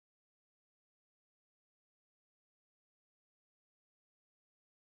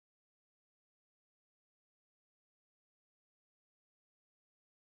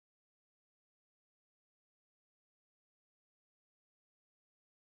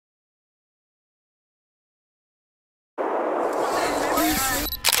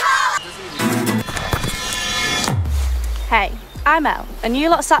Hey, I'm Elle, and you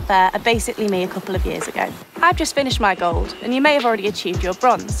lot sat there are basically me a couple of years ago. I've just finished my gold, and you may have already achieved your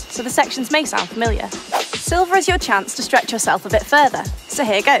bronze, so the sections may sound familiar. Silver is your chance to stretch yourself a bit further, so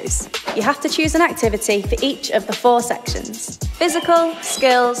here goes. You have to choose an activity for each of the 4 sections. Physical,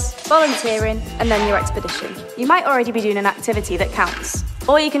 skills, volunteering, and then your expedition. You might already be doing an activity that counts,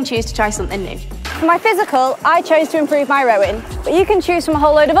 or you can choose to try something new. For my physical, I chose to improve my rowing, but you can choose from a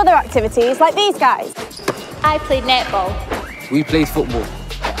whole load of other activities like these guys. I played netball. We played football.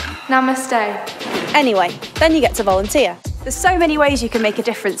 Namaste. Anyway, then you get to volunteer. There's so many ways you can make a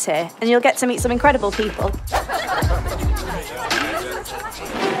difference here, and you'll get to meet some incredible people.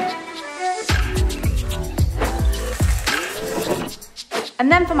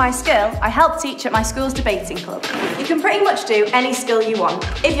 And then for my skill, I help teach at my school's debating club. You can pretty much do any skill you want,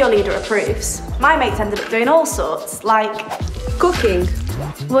 if your leader approves. My mates ended up doing all sorts, like cooking,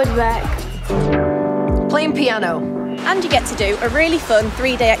 Woodwork. playing piano. and you get to do a really fun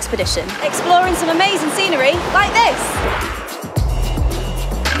 3-day expedition, exploring some amazing scenery like this.